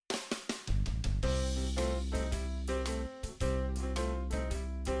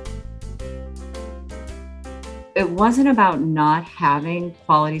It wasn't about not having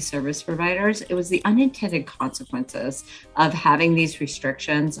quality service providers. It was the unintended consequences of having these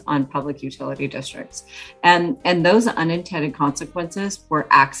restrictions on public utility districts. And those unintended consequences were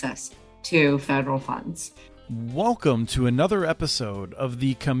access to federal funds. Welcome to another episode of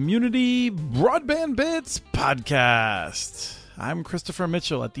the Community Broadband Bits podcast. I'm Christopher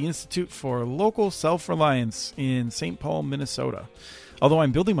Mitchell at the Institute for Local Self-Reliance in St. Paul, Minnesota. Although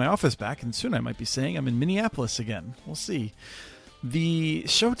I'm building my office back, and soon I might be saying I'm in Minneapolis again. We'll see. The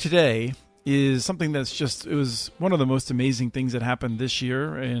show today is something that's it was one of the most amazing things that happened this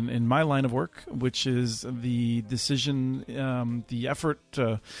year in my line of work, which is the decision, the effort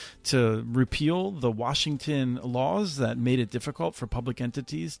to repeal the Washington laws that made it difficult for public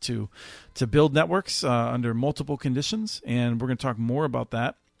entities to build networks under multiple conditions. And we're going to talk more about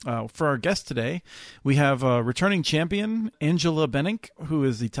that. For our guest today, we have returning champion Angela Benink, who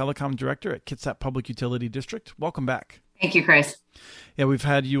is the telecom director at Kitsap Public Utility District. Welcome back. Thank you, Chris. Yeah, we've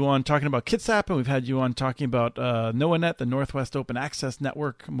had you on talking about Kitsap, and we've had you on talking about NOAANET, the Northwest Open Access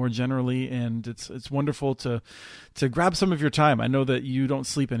Network, more generally. And it's wonderful to grab some of your time. I know that you don't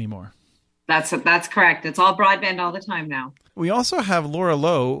sleep anymore. That's correct. It's all broadband all the time now. We also have Laura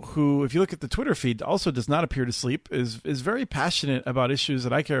Lowe, who, if you look at the Twitter feed, also does not appear to sleep, is very passionate about issues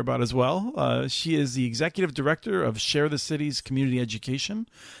that I care about as well. She is the executive director of Share the Cities Community Education,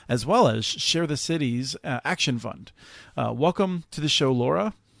 as well as Share the Cities Action Fund. Welcome to the show,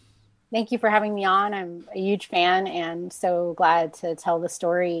 Laura. Thank you for having me on. I'm a huge fan and so glad to tell the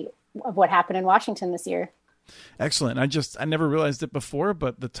story of what happened in Washington this year. Excellent. I never realized it before,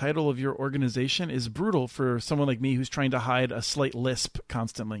 but the title of your organization is brutal for someone like me who's trying to hide a slight lisp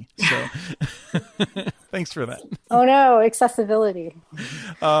constantly. So thanks for that. Oh no, accessibility.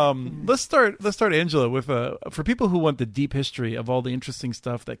 Let's start, Angela, with for people who want the deep history of all the interesting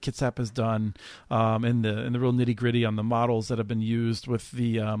stuff that Kitsap has done, and the real nitty gritty on the models that have been used with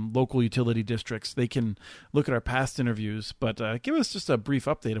the local utility districts. They can look at our past interviews, but give us just a brief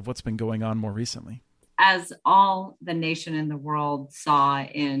update of what's been going on more recently. As all the nation and the world saw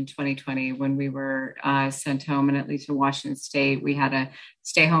in 2020, when we were sent home, and at least in Washington State, we had a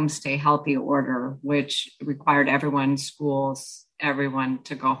stay home, stay healthy order, which required everyone, schools, everyone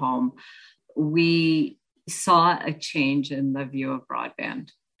to go home. We saw a change in the view of broadband.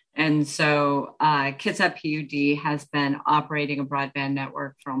 And so Kitsap PUD has been operating a broadband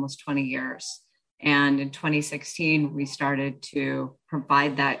network for almost 20 years. And in 2016, we started to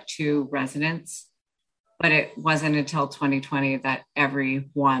provide that to residents. But it wasn't until 2020 that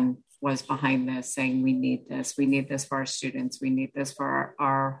everyone was behind this, saying, we need this for our students, we need this for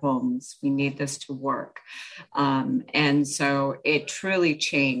our homes, we need this to work. And so it truly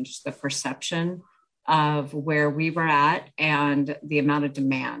changed the perception of where we were at and the amount of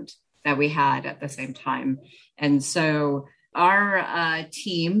demand that we had at the same time. And so our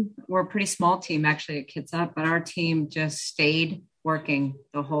team, we're a pretty small team actually at Kitsap, but our team just stayed working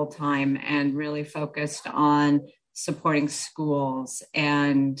the whole time and really focused on supporting schools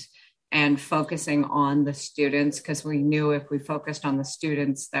and focusing on the students, because we knew if we focused on the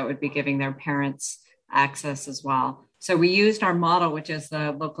students, that would be giving their parents access as well. So we used our model, which is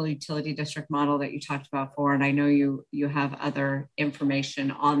the local utility district model that you talked about before, and I know you have other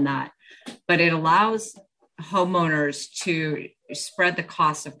information on that, but it allows homeowners to spread the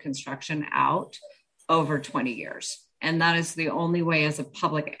cost of construction out over 20 years. And that is the only way as a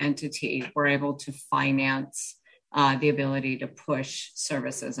public entity we're able to finance the ability to push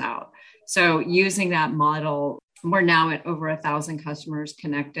services out. So using that model, we're now at over 1,000 customers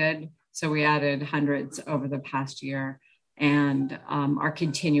connected. So we added hundreds over the past year and are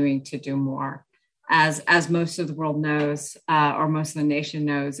continuing to do more. As most of the world knows, or most of the nation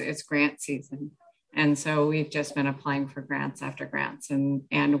knows, it's grant season. And so we've just been applying for grants after grants,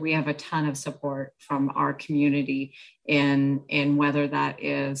 and we have a ton of support from our community in whether that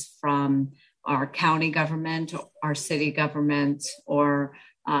is from our county government, our city government, or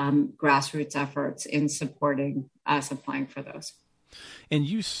grassroots efforts in supporting us applying for those. And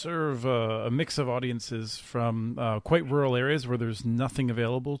you serve a mix of audiences from quite rural areas where there's nothing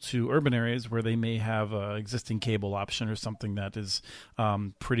available to urban areas where they may have an existing cable option or something that is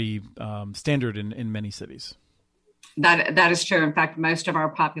pretty standard in many cities. That is true. In fact, most of our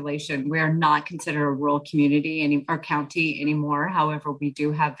population, we are not considered a rural community or county anymore. However, we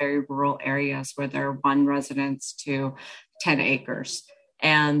do have very rural areas where there are 1 residence to 10 acres.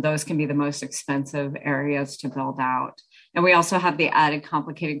 And those can be the most expensive areas to build out. And we also have the added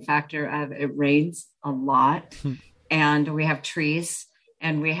complicating factor of it rains a lot and we have trees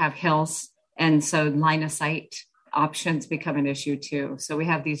and we have hills. And so line of sight options become an issue too. So we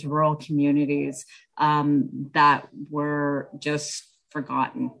have these rural communities that were just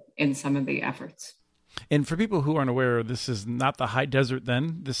forgotten in some of the efforts. And for people who aren't aware, this is not the high desert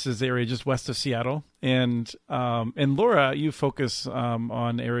then. This is the area just west of Seattle. And Laura, you focus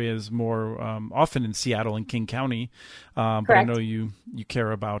on areas more often in Seattle and King County. But I know you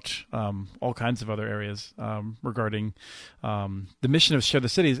care about all kinds of other areas regarding the mission of Share the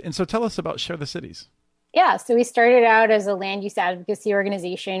Cities. And so tell us about Share the Cities. Yeah, so we started out as a land use advocacy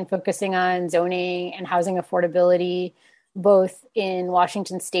organization focusing on zoning and housing affordability, both in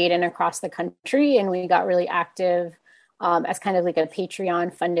Washington state and across the country. And we got really active as kind of like a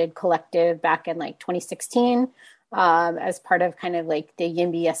Patreon funded collective back in like 2016 as part of kind of like the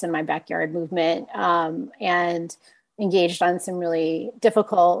YIMBY Yes in My Backyard movement, and engaged on some really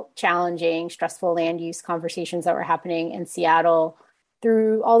difficult, challenging, stressful land use conversations that were happening in Seattle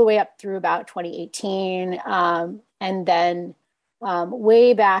through all the way up through about 2018. And then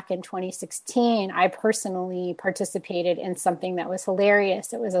way back in 2016, I personally participated in something that was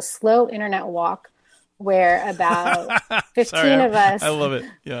hilarious. It was a slow internet walk where about 15 of us. I love it.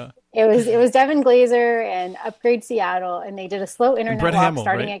 Yeah. It was Devin Glazer and Upgrade Seattle, and they did a slow internet walk Hamill,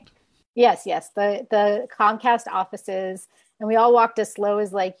 starting right? Yes, the Comcast offices, and we all walked as slow as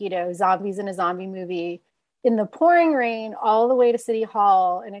zombies in a zombie movie in the pouring rain all the way to City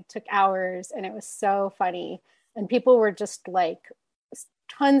Hall, and it took hours, and it was so funny. And people were just like,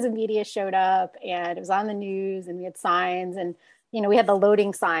 tons of media showed up, and it was on the news, and we had signs, and we had the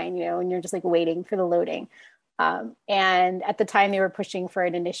loading sign, and you're just like waiting for the loading. And at the time, they were pushing for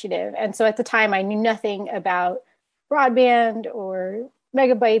an initiative, and so at the time, I knew nothing about broadband or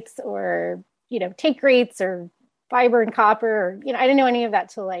megabytes or take rates or fiber and copper, or I didn't know any of that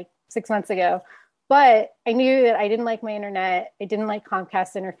till like 6 months ago. But I knew that I didn't like my internet. I didn't like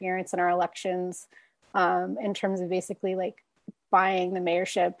Comcast interference in our elections, in terms of basically like buying the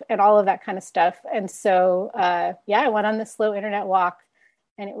mayorship and all of that kind of stuff. And so, I went on this slow internet walk,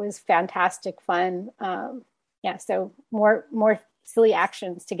 and it was fantastic fun. So more silly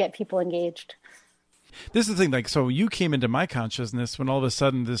actions to get people engaged. This is the thing, so you came into my consciousness when all of a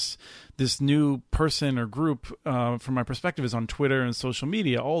sudden this new person or group, from my perspective, is on Twitter and social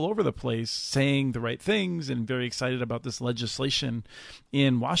media all over the place saying the right things and very excited about this legislation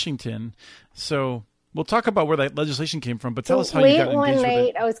in Washington. So we'll talk about where that legislation came from, but tell us how you got engaged with it. Late one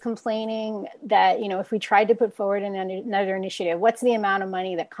night, I was complaining that, if we tried to put forward another initiative, what's the amount of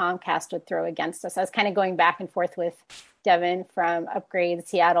money that Comcast would throw against us? I was kind of going back and forth with Devin from Upgrade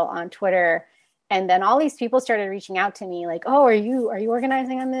Seattle on Twitter. And then all these people started reaching out to me like, oh, are you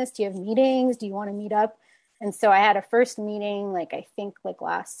organizing on this? Do you have meetings? Do you want to meet up? And so I had a first meeting, I think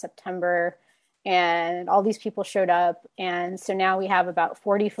last September, and all these people showed up. And so now we have about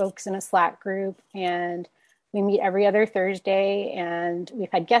 40 folks in a Slack group, and we meet every other Thursday, and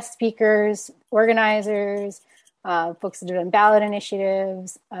we've had guest speakers, organizers, folks that have done ballot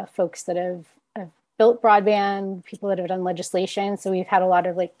initiatives, folks that have built broadband, people that have done legislation. So we've had a lot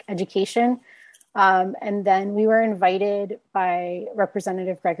of education. And then we were invited by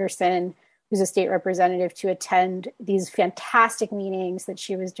Representative Gregerson, who's a state representative, to attend these fantastic meetings that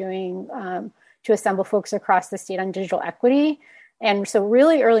she was doing to assemble folks across the state on digital equity. And so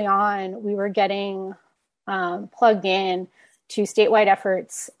really early on, we were getting plugged in to statewide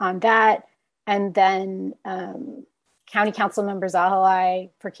efforts on that. And then County Council Member Zahalai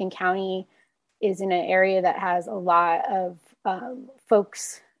for King County is in an area that has a lot of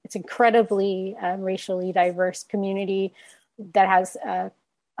folks. It's incredibly racially diverse community that has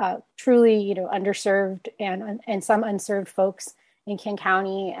truly, underserved and some unserved folks in King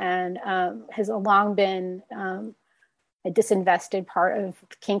County, and has long been a disinvested part of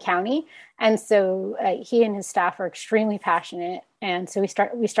King County. And so he and his staff are extremely passionate. And so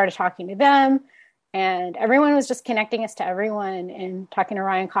we started talking to them, and everyone was just connecting us to everyone, and talking to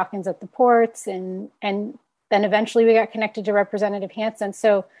Ryan Calkins at the ports, and then eventually we got connected to Representative Hansen.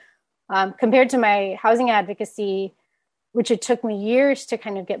 So compared to my housing advocacy, which it took me years to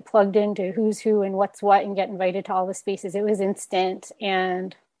kind of get plugged into who's who and what's what and get invited to all the spaces, it was instant.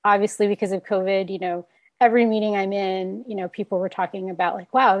 And obviously because of COVID, every meeting I'm in, people were talking about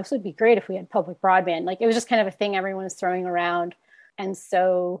wow, this would be great if we had public broadband. It was just kind of a thing everyone was throwing around. And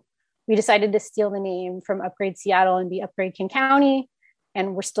so we decided to steal the name from Upgrade Seattle and be Upgrade King County.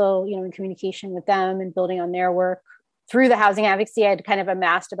 And we're still, in communication with them and building on their work. Through the housing advocacy, I had kind of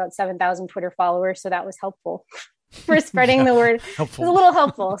amassed about 7,000 Twitter followers. So that was helpful for spreading the word. Helpful. It was a little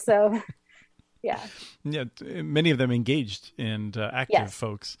helpful. So, yeah. Yeah. Many of them engaged and active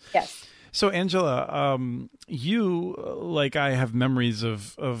folks. Yes. So, Angela, you, like I, have memories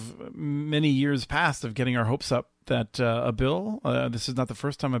of many years past of getting our hopes up that a bill, this is not the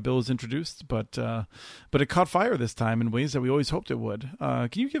first time a bill was introduced, but it caught fire this time in ways that we always hoped it would. Can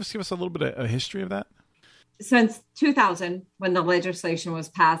you give us a little bit of a history of that? Since 2000, when the legislation was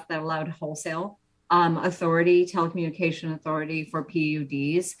passed that allowed wholesale authority, telecommunication authority for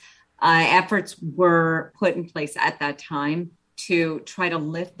PUDs, efforts were put in place at that time to try to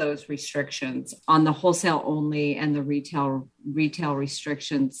lift those restrictions on the wholesale only and the retail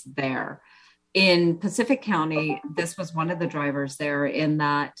restrictions there. In Pacific County, this was one of the drivers there in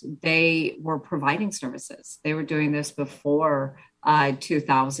that they were providing services. They were doing this before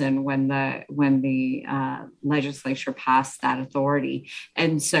 2000 when the legislature passed that authority.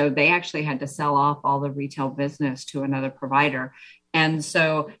 And so they actually had to sell off all the retail business to another provider. And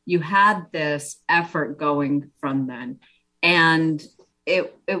so you had this effort going from then. And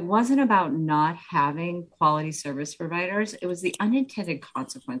it wasn't about not having quality service providers. It was the unintended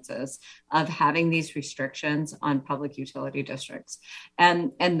consequences of having these restrictions on public utility districts.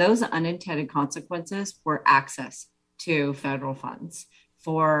 And those unintended consequences were access to federal funds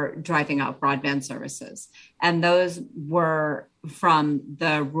for driving out broadband services. And those were from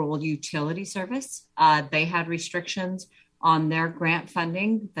the Rural Utility Service. They had restrictions on their grant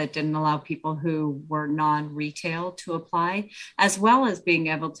funding that didn't allow people who were non-retail to apply, as well as being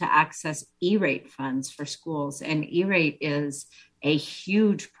able to access E-rate funds for schools. And E-rate is a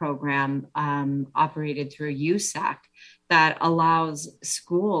huge program operated through USAC that allows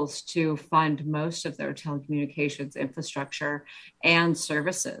schools to fund most of their telecommunications infrastructure and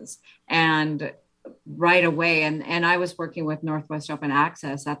services. And right away, and I was working with Northwest Open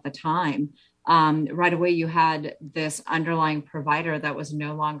Access at the time, right away you had this underlying provider that was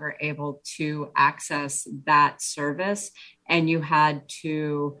no longer able to access that service, and you had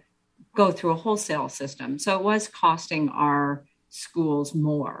to go through a wholesale system. So it was costing our schools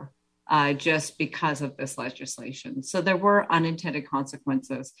more just because of this legislation. So there were unintended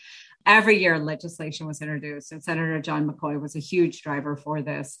consequences. Every year legislation was introduced, and Senator John McCoy was a huge driver for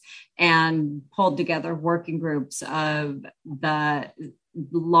this and pulled together working groups of the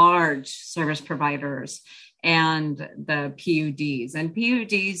large service providers and the PUDs. And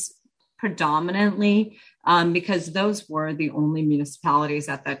PUDs predominantly, because those were the only municipalities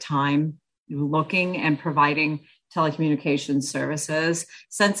at that time looking and providing telecommunications services.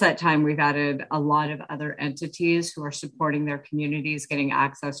 Since that time, we've added a lot of other entities who are supporting their communities getting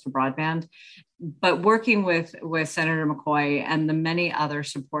access to broadband. But working with Senator McCoy and the many other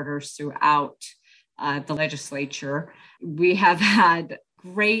supporters throughout the legislature, we have had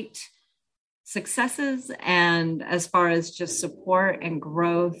great successes, and as far as just support and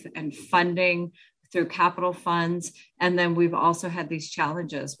growth and funding through capital funds. And then we've also had these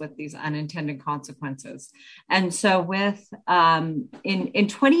challenges with these unintended consequences. And so with in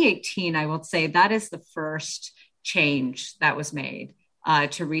 2018, I will say that is the first change that was made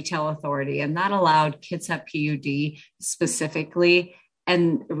to retail authority. And that allowed Kitsap PUD specifically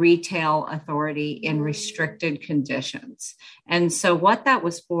and retail authority in restricted conditions. And so what that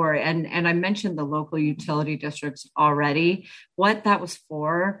was for, and I mentioned the local utility districts already, what that was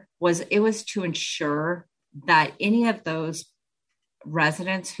for was it was to ensure that any of those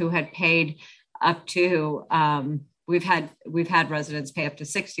residents who had paid up to, we've had residents pay up to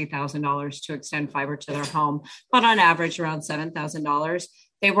 $60,000 to extend fiber to their home, but on average around $7,000,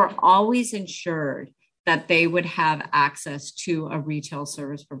 they were always insured that they would have access to a retail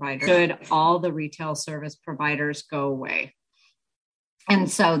service provider should all the retail service providers go away. And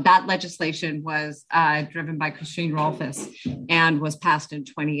so that legislation was driven by Christine Rolfes and was passed in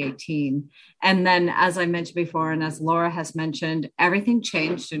 2018. And then, as I mentioned before, and as Laura has mentioned, everything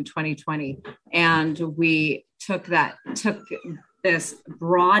changed in 2020. And we took this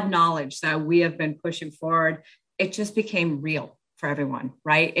broad knowledge that we have been pushing forward. It just became real for everyone,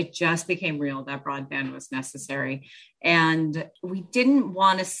 right? It just became real that broadband was necessary. And we didn't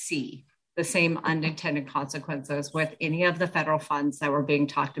want to see the same unintended consequences with any of the federal funds that were being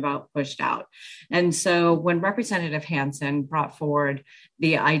talked about pushed out. And so when Representative Hansen brought forward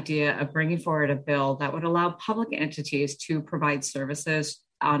the idea of bringing forward a bill that would allow public entities to provide services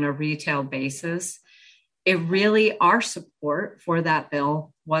on a retail basis, our support for that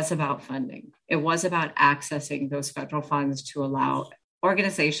bill was about funding. It was about accessing those federal funds to allow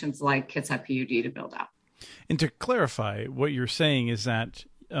organizations like Kitsap PUD to build out. And to clarify, what you're saying is that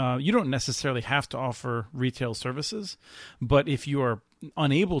you don't necessarily have to offer retail services, but if you are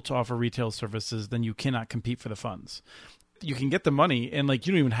unable to offer retail services, then you cannot compete for the funds. you can get the money, and like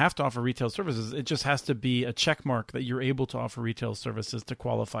you don't even have to offer retail services. It just has to be a check mark that you're able to offer retail services to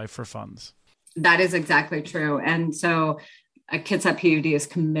qualify for funds. That is exactly true. And so Kitsap PUD is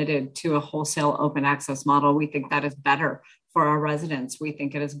committed to a wholesale open access model. We think that is better for our residents. We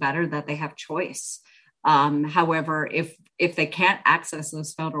think it is better that they have choice. However, if they can't access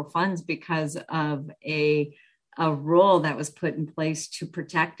those federal funds because of a rule that was put in place to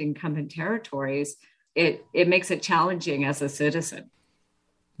protect incumbent territories, it makes it challenging as a citizen.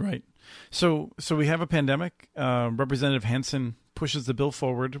 Right. So we have a pandemic. Representative Hansen pushes the bill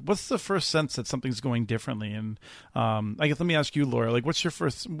forward. What's the first sense that something's going differently? And I guess let me ask you, Laura, like when did you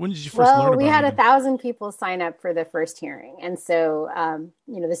first learn about it? Well, we had 1,000 people sign up for the first hearing. And so,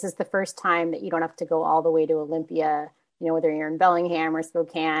 this is the first time that you don't have to go all the way to Olympia, whether you're in Bellingham or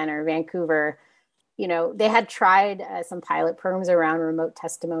Spokane or Vancouver. They had tried some pilot programs around remote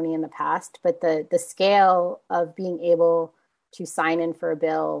testimony in the past, but the scale of being able to sign in for a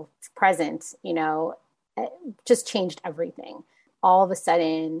bill present, just changed everything. All of a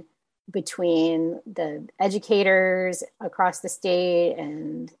sudden, between the educators across the state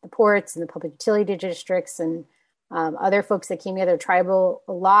and the ports and the public utility districts and other folks that came together,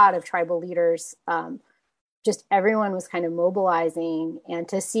 a lot of tribal leaders, just everyone was kind of mobilizing, and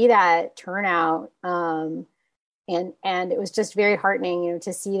to see that turnout, and it was just very heartening,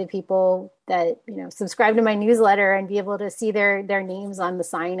 to see the people that, subscribe to my newsletter and be able to see their names on the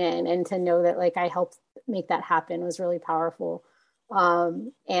sign in, and to know that like I helped make that happen was really powerful.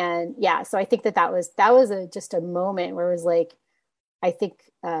 So I think that was just a moment where it was like, I think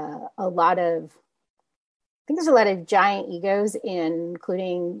there's a lot of giant egos,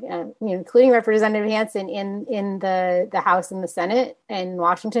 including Representative Hansen in the House and the Senate in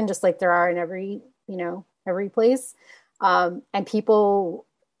Washington, just like there are in every place. And people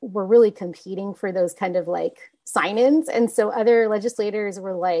were really competing for those kind of like sign-ins. And so other legislators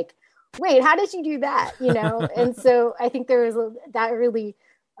were like, wait, how did you do that? And so I think there's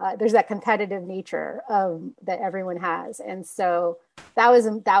that competitive nature that everyone has. And so that was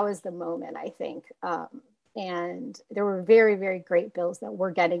the moment, I think. And there were very, very great bills that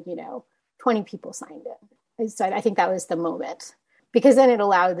were getting, 20 people signed in. So I think that was the moment, because then it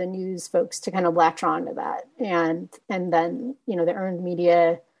allowed the news folks to kind of latch on to that. And then, the earned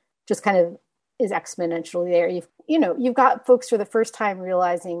media just kind of is exponentially there. You've got folks for the first time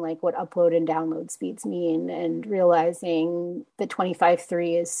realizing like what upload and download speeds mean, and realizing that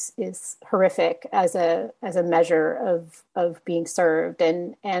 25.3 is horrific as a measure of being served,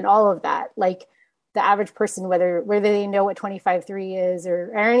 and all of that. Like the average person, whether they know what 25.3 is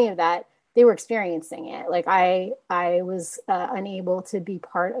or any of that, they were experiencing it. Like I was unable to be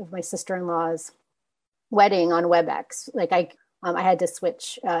part of my sister-in-law's wedding on WebEx. Like I had to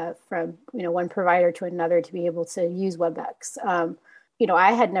switch from one provider to another to be able to use WebEx.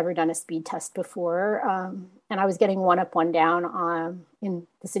 I had never done a speed test before, and I was getting one up, one down in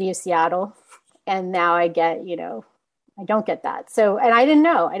the city of Seattle, and now I get I don't get that. So, and I didn't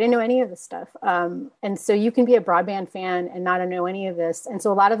know any of this stuff. And so you can be a broadband fan and not know any of this. And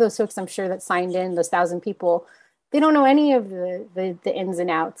so a lot of those folks, I'm sure, that signed in, those 1,000 people, they don't know any of the ins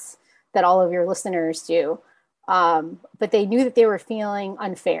and outs that all of your listeners do. But they knew that they were feeling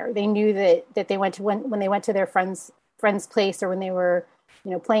unfair. They knew that they went to when they went to their friend's place, or when they were,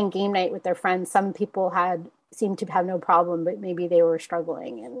 playing game night with their friends, some people seemed to have no problem, but maybe they were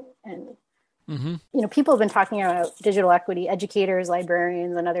struggling. And mm-hmm. People have been talking about digital equity, educators,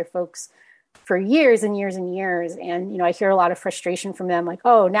 librarians, and other folks for years and years and years. And, I hear a lot of frustration from them, like,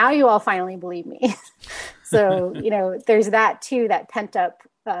 oh, now you all finally believe me. So, there's that too, that pent up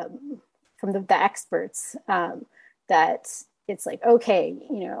from the experts, that it's like, okay,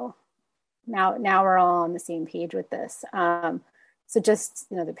 now we're all on the same page with this. So just,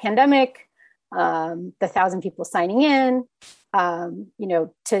 the pandemic, the 1,000 people signing in,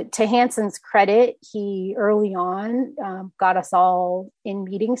 to Hansen's credit, he early on got us all in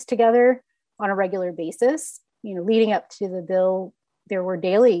meetings together on a regular basis. Leading up to the bill, there were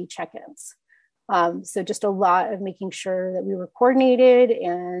daily check-ins. So just a lot of making sure that we were coordinated,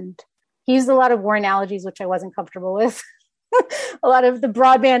 and he used a lot of war analogies, which I wasn't comfortable with. A lot of the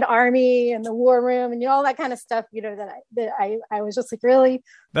broadband army and the war room and all that kind of stuff, that I was just like, really?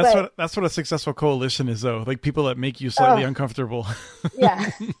 That's what a successful coalition is, though. Like people that make you slightly uncomfortable.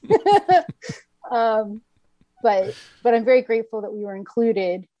 Yeah. But I'm very grateful that we were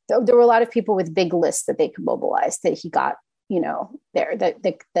included. There were a lot of people with big lists that they could mobilize that he got, there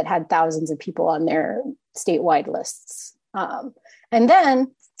that had thousands of people on their statewide lists. And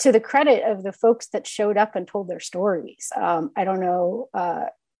then, to the credit of the folks that showed up and told their stories, I don't know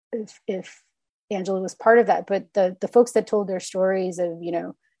if Angela was part of that, but the folks that told their stories of,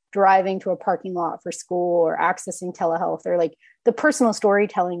 driving to a parking lot for school or accessing telehealth, or like the personal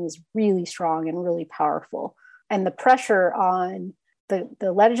storytelling was really strong and really powerful. And the pressure on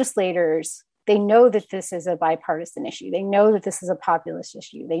the legislators, they know that this is a bipartisan issue. They know that this is a populist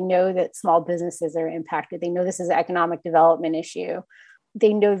issue. They know that small businesses are impacted. They know this is an economic development issue.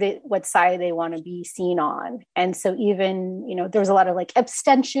 They know that what side they want to be seen on. And so even, there was a lot of like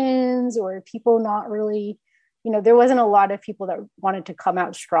abstentions or people not really, there wasn't a lot of people that wanted to come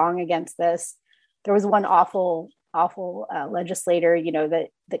out strong against this. There was one awful legislator,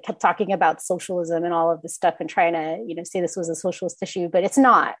 that kept talking about socialism and all of this stuff and trying to, say this was a socialist issue, but it's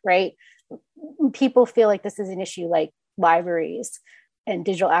not, right? People feel like this is an issue like libraries and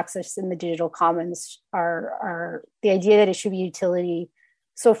digital access in the digital commons are the idea that it should be utility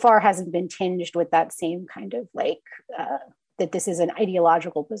so far hasn't been tinged with that same kind of like, that this is an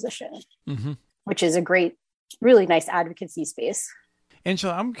ideological position, which is a great, really nice advocacy space.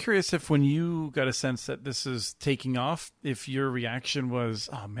 Angela, I'm curious if when you got a sense that this is taking off, if your reaction was,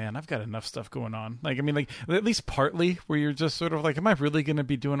 oh man, I've got enough stuff going on. Like, I mean, like at least partly where you're just sort of like, am I really going to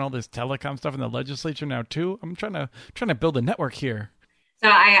be doing all this telecom stuff in the legislature now too? I'm trying to build a network here. So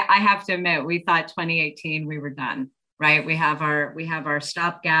I have to admit, we thought 2018 we were done, right? We have our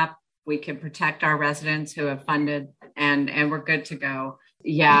stopgap. We can protect our residents who have funded and we're good to go.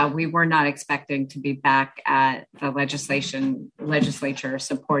 Yeah, we were not expecting to be back at the legislature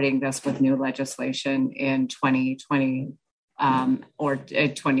supporting this with new legislation in 2020 or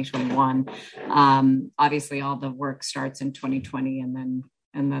 2021. Obviously, all the work starts in 2020, and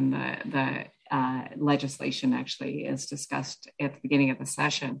then the legislation actually is discussed at the beginning of the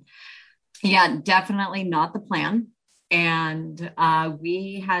session. Yeah, definitely not the plan. And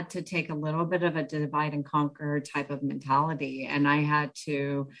we had to take a little bit of a divide and conquer type of mentality. And I had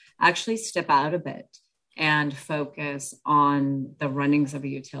to actually step out a bit and focus on the runnings of a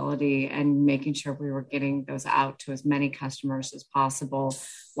utility and making sure we were getting those out to as many customers as possible.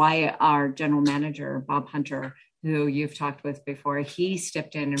 Why our general manager, Bob Hunter, who you've talked with before, he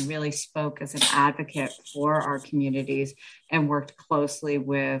stepped in and really spoke as an advocate for our communities and worked closely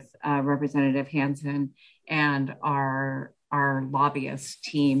with Representative Hansen and our lobbyist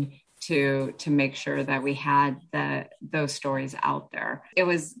team to make sure that we had those stories out there. It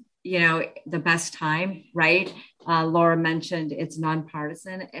was, the best time, right? Laura mentioned it's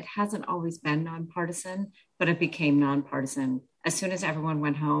nonpartisan. It hasn't always been nonpartisan, but it became nonpartisan as soon as everyone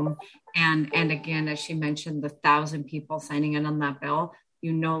went home. And again, as she mentioned, the 1,000 people signing in on that bill,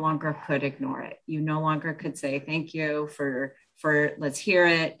 you no longer could ignore it. You no longer could say, thank you for let's hear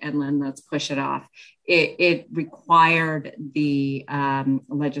it and then let's push it off. It required the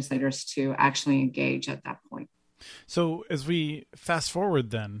legislators to actually engage at that point. So as we fast forward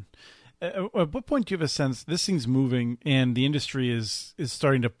then, at what point do you have a sense this thing's moving and the industry is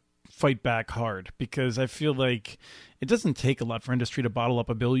starting to fight back hard? Because I feel like it doesn't take a lot for industry to bottle up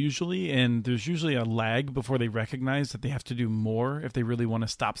a bill usually, and there's usually a lag before they recognize that they have to do more if they really want to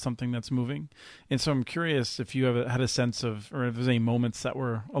stop something that's moving. And so I'm curious if you had a sense of, or if there's any moments that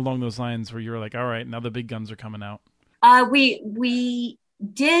were along those lines where you were like, all right, now the big guns are coming out. We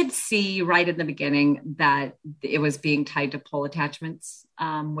did see right in the beginning that it was being tied to pole attachments,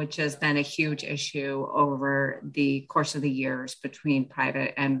 which has been a huge issue over the course of the years between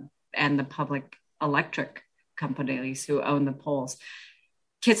private and the public electric companies who own the poles.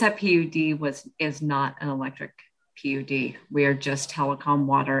 Kitsap PUD is not an electric PUD. We are just telecom,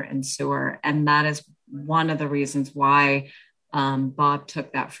 water, and sewer. And that is one of the reasons why Bob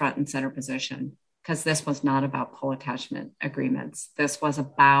took that front and center position, because this was not about pole attachment agreements. This was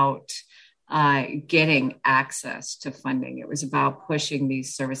about getting access to funding. It was about pushing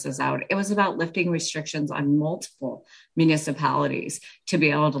these services out. It was about lifting restrictions on multiple municipalities to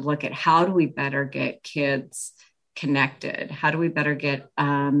be able to look at how do we better get kids connected? How do we better get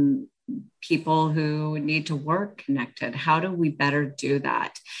people who need to work connected? How do we better do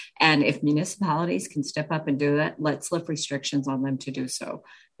that? And if municipalities can step up and do that, let's lift restrictions on them to do so,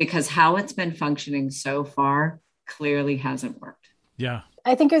 because how it's been functioning so far clearly hasn't worked. Yeah.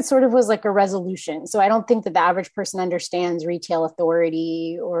 I think it sort of was like a resolution. So I don't think that the average person understands retail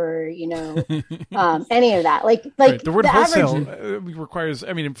authority or, any of that. Like right. The word wholesale average requires,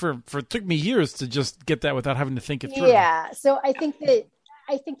 I mean, it took me years to just get that without having to think it through. Yeah. So I think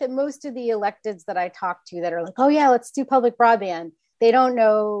that most of the electeds that I talk to that are like, oh yeah, let's do public broadband, they don't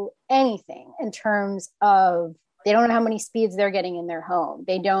know anything in terms of, they don't know how many speeds they're getting in their home.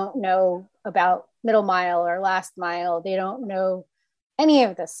 They don't know about middle mile or last mile. They don't know any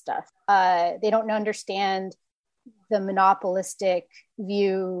of this stuff. They don't understand the monopolistic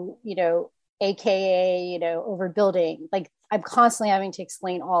view, AKA, overbuilding. Like I'm constantly having to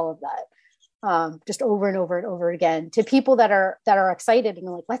explain all of that, just over and over and over again to people that are excited and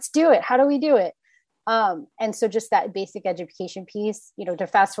like, let's do it. How do we do it? And so just that basic education piece, to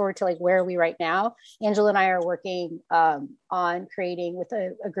fast forward to like, where are we right now? Angela and I are working on creating with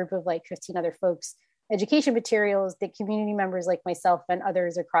a group of like 15 other folks, education materials that community members like myself and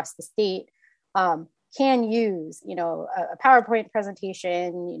others across the state can use, a PowerPoint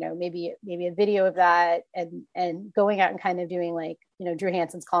presentation, maybe a video of that, and going out and kind of doing like, Drew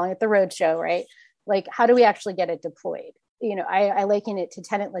Hansen's calling it the roadshow, right? Like, how do we actually get it deployed? I liken it to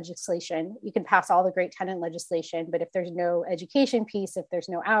tenant legislation. You can pass all the great tenant legislation, but if there's no education piece, if there's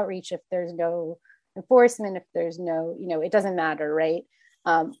no outreach, if there's no enforcement, if there's no, it doesn't matter, right?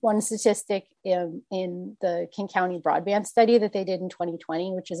 One statistic in the King County broadband study that they did in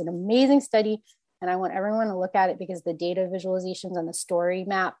 2020, which is an amazing study, and I want everyone to look at it because the data visualizations and the story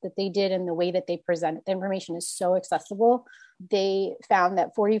map that they did and the way that they present the information is so accessible. They found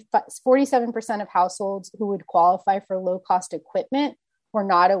that 47% of households who would qualify for low cost equipment were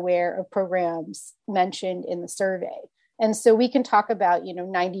not aware of programs mentioned in the survey. And so we can talk about,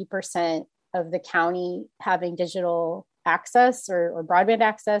 90% of the county having digital access or broadband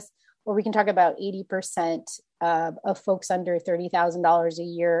access, or we can talk about 80% of folks under $30,000 a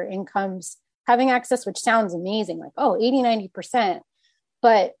year incomes having access, which sounds amazing, like, 80-90%.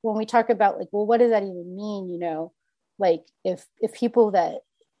 But when we talk about like, well, what does that even mean? Like if people that,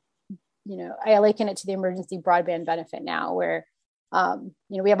 I liken it to the emergency broadband benefit now where,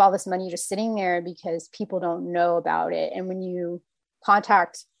 we have all this money just sitting there because people don't know about it. And when you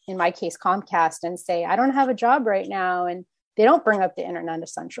contact, in my case, Comcast and say, I don't have a job right now, and they don't bring up the internet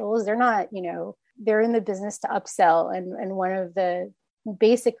essentials, they're not, they're in the business to upsell. And one of the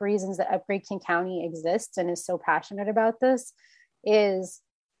basic reasons that Upgrade King County exists and is so passionate about this is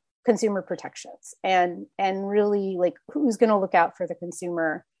consumer protections and really like who's going to look out for the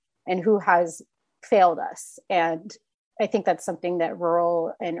consumer and who has failed us. And I think that's something that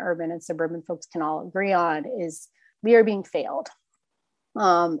rural and urban and suburban folks can all agree on is we are being failed.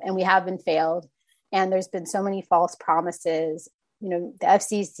 And we have been failed. And there's been so many false promises, the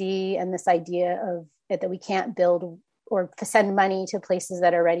FCC and this idea of that we can't build or send money to places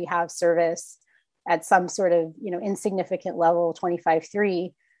that already have service at some sort of, insignificant level,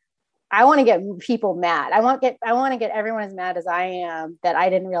 25.3. I want to get people mad. I want to get everyone as mad as I am that I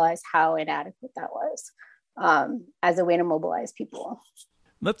didn't realize how inadequate that was as a way to mobilize people.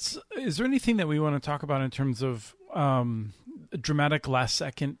 Is there anything that we want to talk about in terms of dramatic last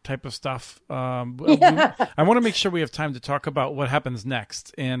second type of stuff? I want to make sure we have time to talk about what happens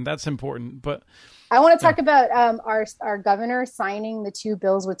next, and that's important. But I want to talk about our governor signing the two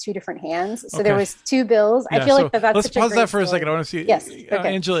bills with two different hands. So there was two bills. I feel like that's let's such a pause great that for story. a second. I want to see. Yes.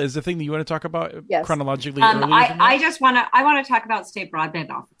 Okay. Angela, is the thing that you want to talk about chronologically? I want to talk about state broadband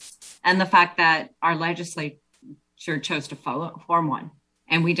office and the fact that our legislature chose to form one.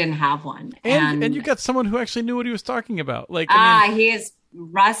 And we didn't have one. And you got someone who actually knew what he was talking about.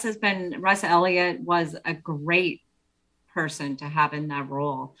 Russ Elliott was a great person to have in that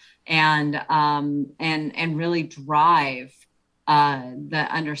role and really drive the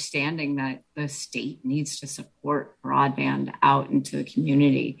understanding that the state needs to support broadband out into the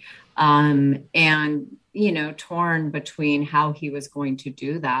community. Torn between how he was going to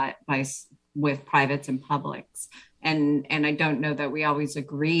do that with privates and publics. And I don't know that we always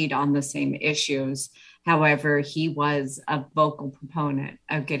agreed on the same issues. However, he was a vocal proponent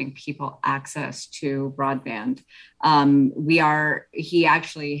of getting people access to broadband. He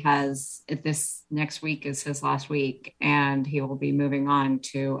actually has, this next week is his last week, and he will be moving on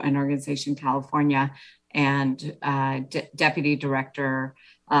to an organization in California. And Deputy Director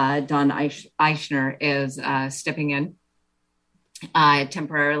Dawn Eichner is stepping in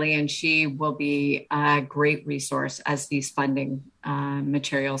temporarily, and she will be a great resource as these funding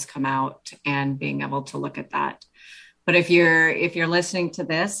materials come out and being able to look at that. But if you're listening to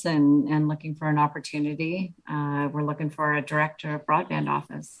this and looking for an opportunity, we're looking for a director of broadband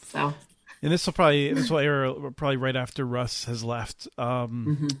office. So, and this will air probably right after Russ has left.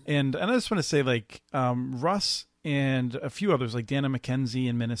 And I just want to say, like, Russ and a few others like Dana McKenzie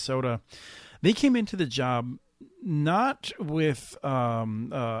in Minnesota, they came into the job not with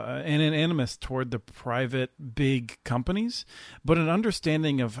an animus toward the private big companies, but an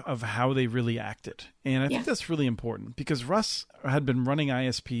understanding of how they really acted. And I think that's really important because Russ had been running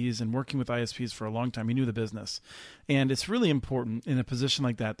ISPs and working with ISPs for a long time. He knew the business. And it's really important in a position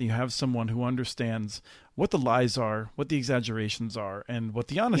like that you have someone who understands what the lies are, what the exaggerations are, and what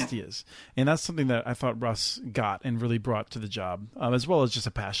the honesty is. And that's something that I thought Russ got and really brought to the job, as well as just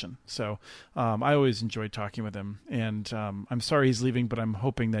a passion. So I always enjoyed talking with him. And I'm sorry he's leaving, but I'm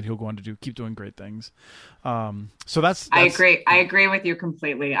hoping that he'll go on to keep doing great things. So that's I agree. I agree with you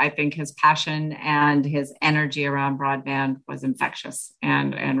completely. I think his passion and his energy around broadband was infectious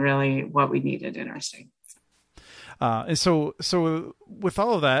and really what we needed in our state. And so with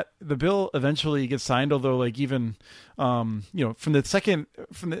all of that, the bill eventually gets signed. Although, like even, two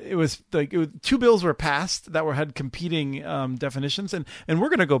bills were passed that had competing definitions, and we're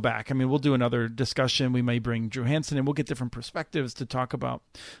going to go back. I mean, we'll do another discussion. We may bring Drew Hansen, and we'll get different perspectives to talk about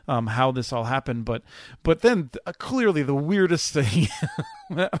how this all happened. But then clearly the weirdest thing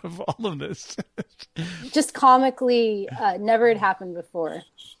out of all of this, just comically, never had happened before.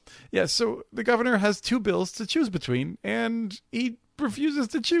 Yeah, so the governor has two bills to choose between, and he refuses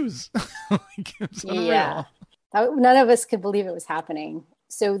to choose. It's unreal. None of us could believe it was happening.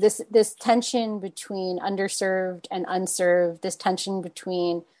 So this tension between underserved and unserved, this tension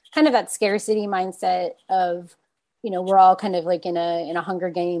between kind of that scarcity mindset of, we're all kind of like in a Hunger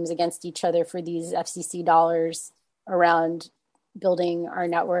Games against each other for these FCC dollars around building our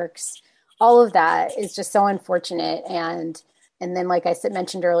networks. All of that is just so unfortunate. And then, like I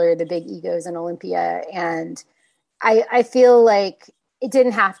mentioned earlier, the big egos in Olympia. And I feel like it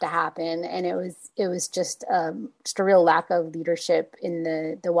didn't have to happen. And it was just a real lack of leadership in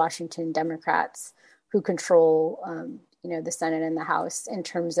the Washington Democrats who control, the Senate and the House in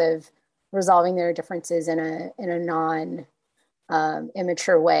terms of resolving their differences in a non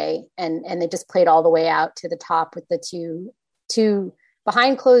immature way. And they just played all the way out to the top with the two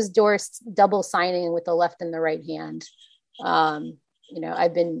behind closed doors, double signing with the left and the right hand.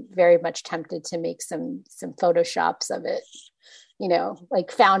 I've been very much tempted to make some Photoshops of it,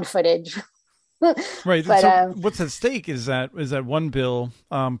 like found footage. Right. But, so what's at stake is that one bill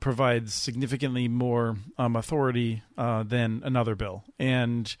provides significantly more authority than another bill.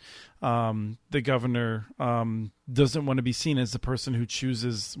 And the governor doesn't want to be seen as the person who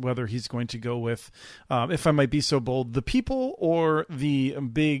chooses whether he's going to go with, if I might be so bold, the people or the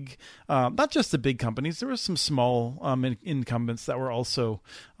big, not just the big companies. There were some small incumbents that were also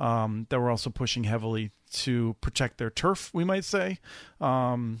pushing heavily to protect their turf, we might say.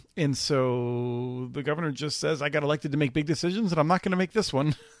 And so the governor just says, I got elected to make big decisions and I'm not going to make this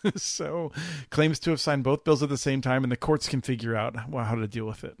one. So claims to have signed both bills at the same time, and the courts can figure out how to deal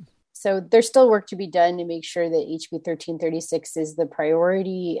with it. So there's still work to be done to make sure that HB 1336 is the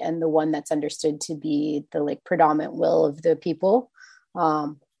priority and the one that's understood to be the predominant will of the people,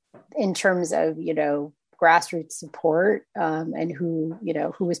 in terms of, grassroots support, and who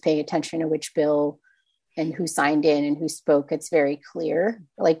was paying attention to which bill and who signed in and who spoke. It's very clear,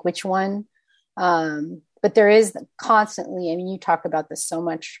 which one. But there is constantly, you talk about this so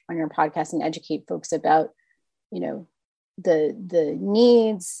much on your podcast and educate folks about, the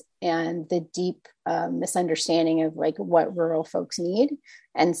needs and the deep misunderstanding of what rural folks need.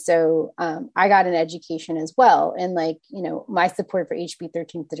 And so I got an education as well. And my support for HB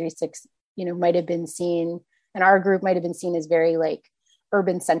 1336, might have been seen, and our group might have been seen as very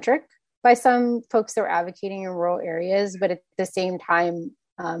urban centric by some folks that were advocating in rural areas. But at the same time,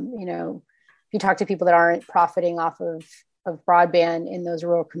 if you talk to people that aren't profiting off of broadband in those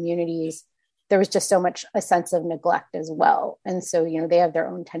rural communities, there was just so much a sense of neglect as well. And so, they have their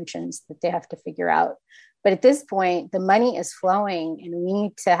own tensions that they have to figure out. But at this point, the money is flowing and we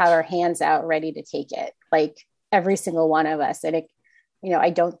need to have our hands out ready to take it, every single one of us. And I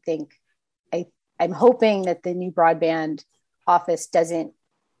don't think, I'm hoping that the new broadband office doesn't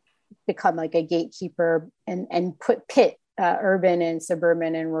become a gatekeeper and pit urban and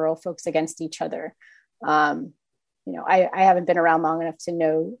suburban and rural folks against each other. I haven't been around long enough to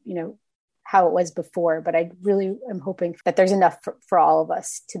know, how it was before, but I really am hoping that there's enough for all of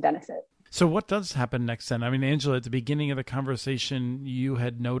us to benefit. So what does happen next then? Angela, at the beginning of the conversation, you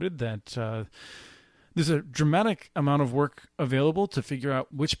had noted that there's a dramatic amount of work available to figure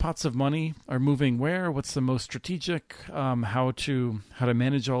out which pots of money are moving where, what's the most strategic, how to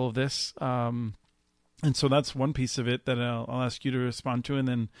manage all of this. And so that's one piece of it that I'll ask you to respond to.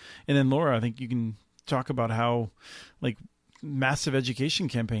 And then Laura, I think you can talk about how massive education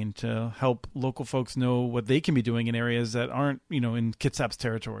campaign to help local folks know what they can be doing in areas that aren't, in Kitsap's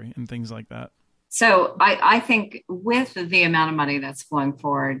territory and things like that. So I think with the amount of money that's flowing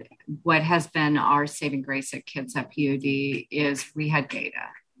forward, what has been our saving grace at Kitsap PUD is we had data.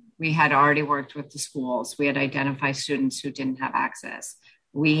 We had already worked with the schools. We had identified students who didn't have access.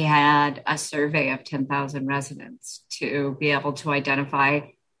 We had a survey of 10,000 residents to be able to identify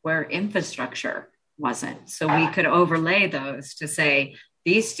where infrastructure wasn't. So we could overlay those to say,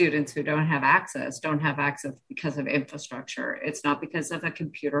 these students who don't have access because of infrastructure. It's not because of a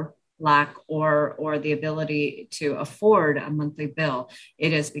computer lack or the ability to afford a monthly bill.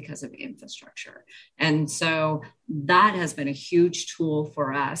 It is because of infrastructure. And so that has been a huge tool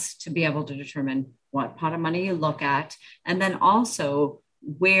for us to be able to determine what pot of money you look at, and then also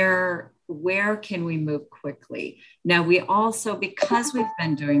where can we move quickly. Now, we also, because we've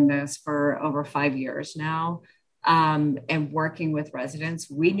been doing this for over 5 years now, and working with residents,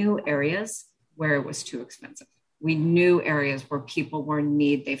 we knew areas where it was too expensive. We knew areas where people were in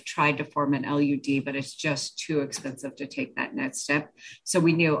need. They've tried to form an LUD, but it's just too expensive to take that next step. So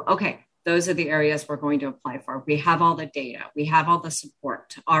we knew, okay, those are the areas we're going to apply for. We have all the data. We have all the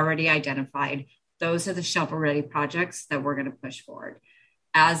support already identified. Those are the shovel-ready projects that we're going to push forward.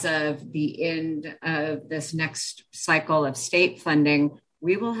 As of the end of this next cycle of state funding,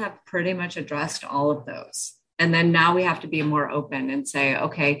 we will have pretty much addressed all of those. And then now we have to be more open and say,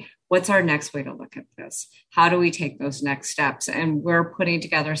 okay, what's our next way to look at this? How do we take those next steps? And we're putting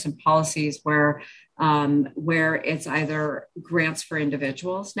together some policies where it's either grants for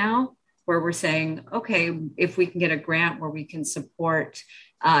individuals now, where we're saying, okay, if we can get a grant where we can support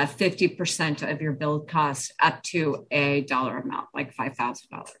 50% of your build costs up to a dollar amount, like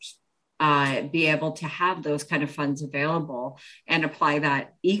 $5,000. Be able to have those kind of funds available and apply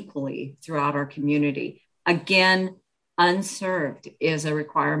that equally throughout our community. Again, unserved is a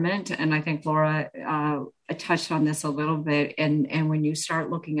requirement. And I think Laura touched on this a little bit. And when you start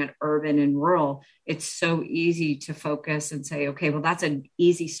looking at urban and rural, it's so easy to focus and say, okay, well, that's an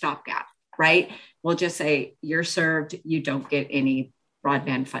easy stopgap, right? We'll just say you're served, you don't get any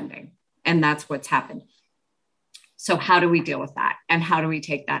broadband funding. And that's what's happened. So how do we deal with that? And how do we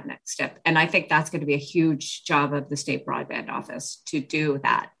take that next step? And I think that's going to be a huge job of the state broadband office to do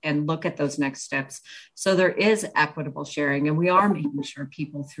that and look at those next steps. So there is equitable sharing, and we are making sure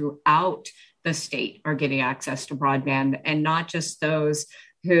people throughout the state are getting access to broadband, and not just those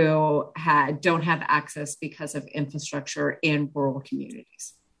who don't have access because of infrastructure in rural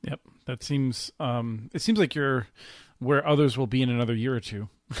communities. Yep. That seems, it seems like you're where others will be in another year or two.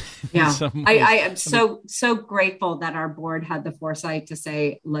 Yeah, I am so grateful that our board had the foresight to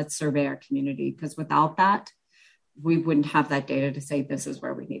say, let's survey our community, because without that, we wouldn't have that data to say this is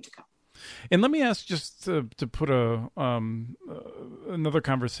where we need to go. And let me ask, just to put another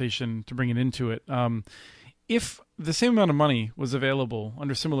conversation to bring it into it. If the same amount of money was available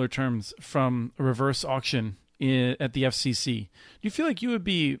under similar terms from a reverse auction at the FCC, do you feel like you would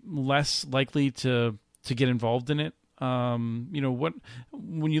be less likely to get involved in it?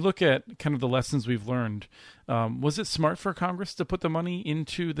 When you look at kind of the lessons we've learned, was it smart for Congress to put the money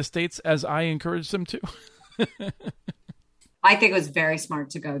into the states as I encouraged them to? I think it was very smart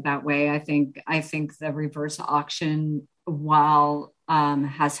to go that way. I think the reverse auction, while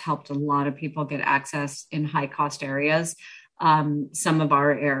has helped a lot of people get access in high cost areas, some of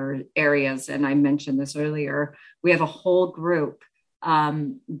our areas, and I mentioned this earlier, we have a whole group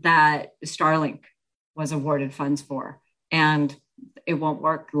that Starlink was awarded funds for, and it won't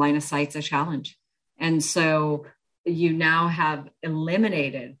work. Line of sight's a challenge. And so you now have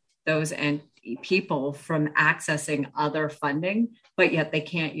eliminated those people from accessing other funding, but yet they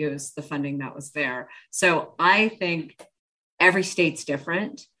can't use the funding that was there. So I think every state's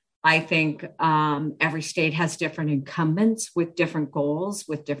different. I think every state has different incumbents with different goals,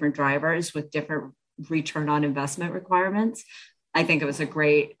 with different drivers, with different return on investment requirements. I think it was a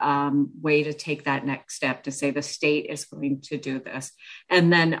great way to take that next step to say the state is going to do this. And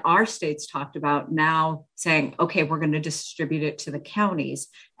then our states talked about now saying, okay, we're going to distribute it to the counties,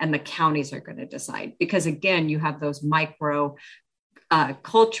 and the counties are going to decide. Because again, you have those micro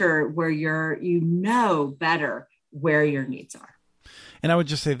culture where you better where your needs are. And I would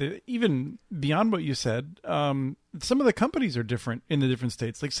just say that even beyond what you said, some of the companies are different in the different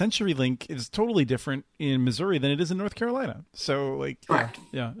states. Like CenturyLink is totally different in Missouri than it is in North Carolina. So it's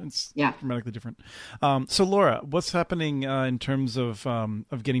dramatically different. So Laura, what's happening in terms of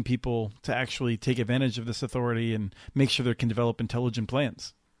getting people to actually take advantage of this authority and make sure they can develop intelligent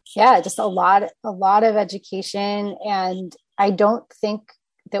plans? Yeah, just a lot of education. And I don't think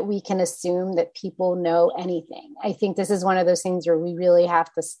that we can assume that people know anything. I think this is one of those things where we really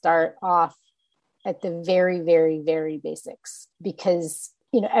have to start off at the very, very, very basics, because,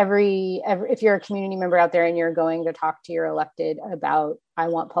 every if you're a community member out there and you're going to talk to your elected about, I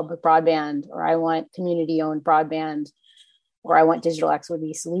want public broadband or I want community owned broadband, or I want digital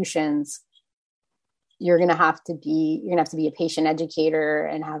equity solutions, you're going to have to be a patient educator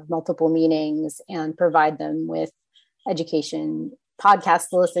and have multiple meetings and provide them with education podcasts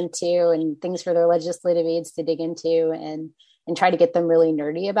to listen to and things for their legislative aides to dig into and try to get them really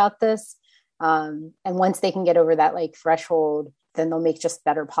nerdy about this. And once they can get over that like threshold, then they'll make just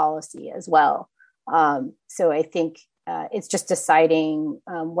better policy as well. So I think it's just deciding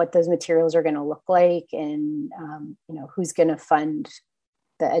what those materials are going to look like and, who's going to fund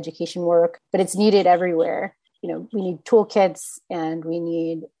the education work, but it's needed everywhere. We need toolkits and we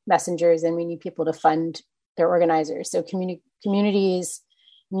need messengers and we need people to fund their organizers. So communities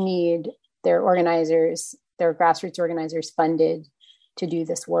need their organizers, their grassroots organizers funded to do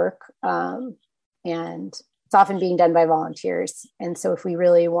this work. And it's often being done by volunteers. And so if we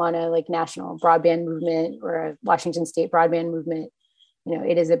really want a like national broadband movement or a Washington state broadband movement,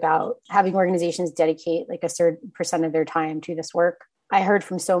 it is about having organizations dedicate like a certain % of their time to this work. I heard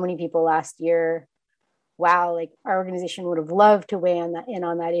from so many people last year, wow, like our organization would have loved to weigh in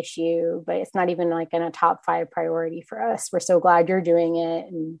on that issue, but it's not even like in a top 5 priority for us. We're so glad you're doing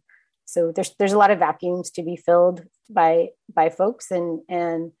it. And so there's a lot of vacuums to be filled by folks. And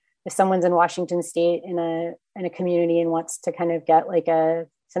if someone's in Washington state in a community and wants to kind of get like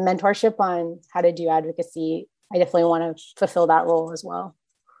some mentorship on how to do advocacy, I definitely want to fulfill that role as well.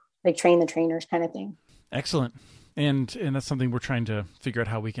 Like train the trainers kind of thing. Excellent. And that's something we're trying to figure out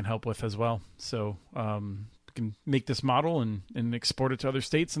how we can help with as well. So we can make this model and export it to other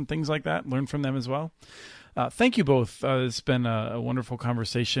states and things like that, learn from them as well. Thank you both. It's been a wonderful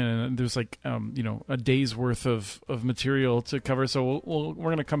conversation, and there's like, a day's worth of material to cover. So we're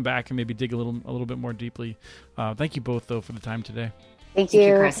going to come back and maybe dig a little bit more deeply. Thank you both, though, for the time today. Thank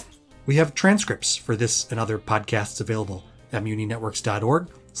you, Chris. We have transcripts for this and other podcasts available at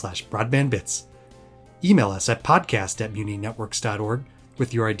muninetworks.org/broadbandbits. Email us at podcast@muninetworks.org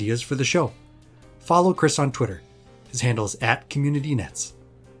with your ideas for the show. Follow Chris on Twitter. His handle is @CommunityNets.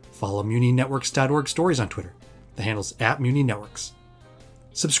 Follow muninetworks.org stories on Twitter. The handle's @muninetworks.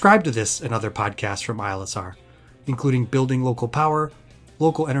 Subscribe to this and other podcasts from ILSR, including Building Local Power,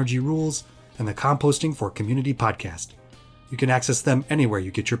 Local Energy Rules, and the Composting for Community podcast. You can access them anywhere you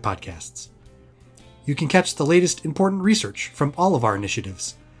get your podcasts. You can catch the latest important research from all of our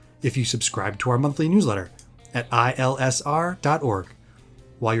initiatives if you subscribe to our monthly newsletter at ilsr.org.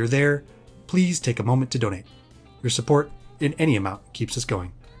 While you're there, please take a moment to donate. Your support in any amount keeps us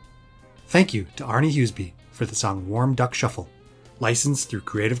going. Thank you to Arnie Huseby for the song Warm Duck Shuffle, licensed through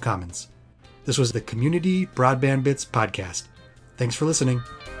Creative Commons. This was the Community Broadband Bits podcast. Thanks for listening.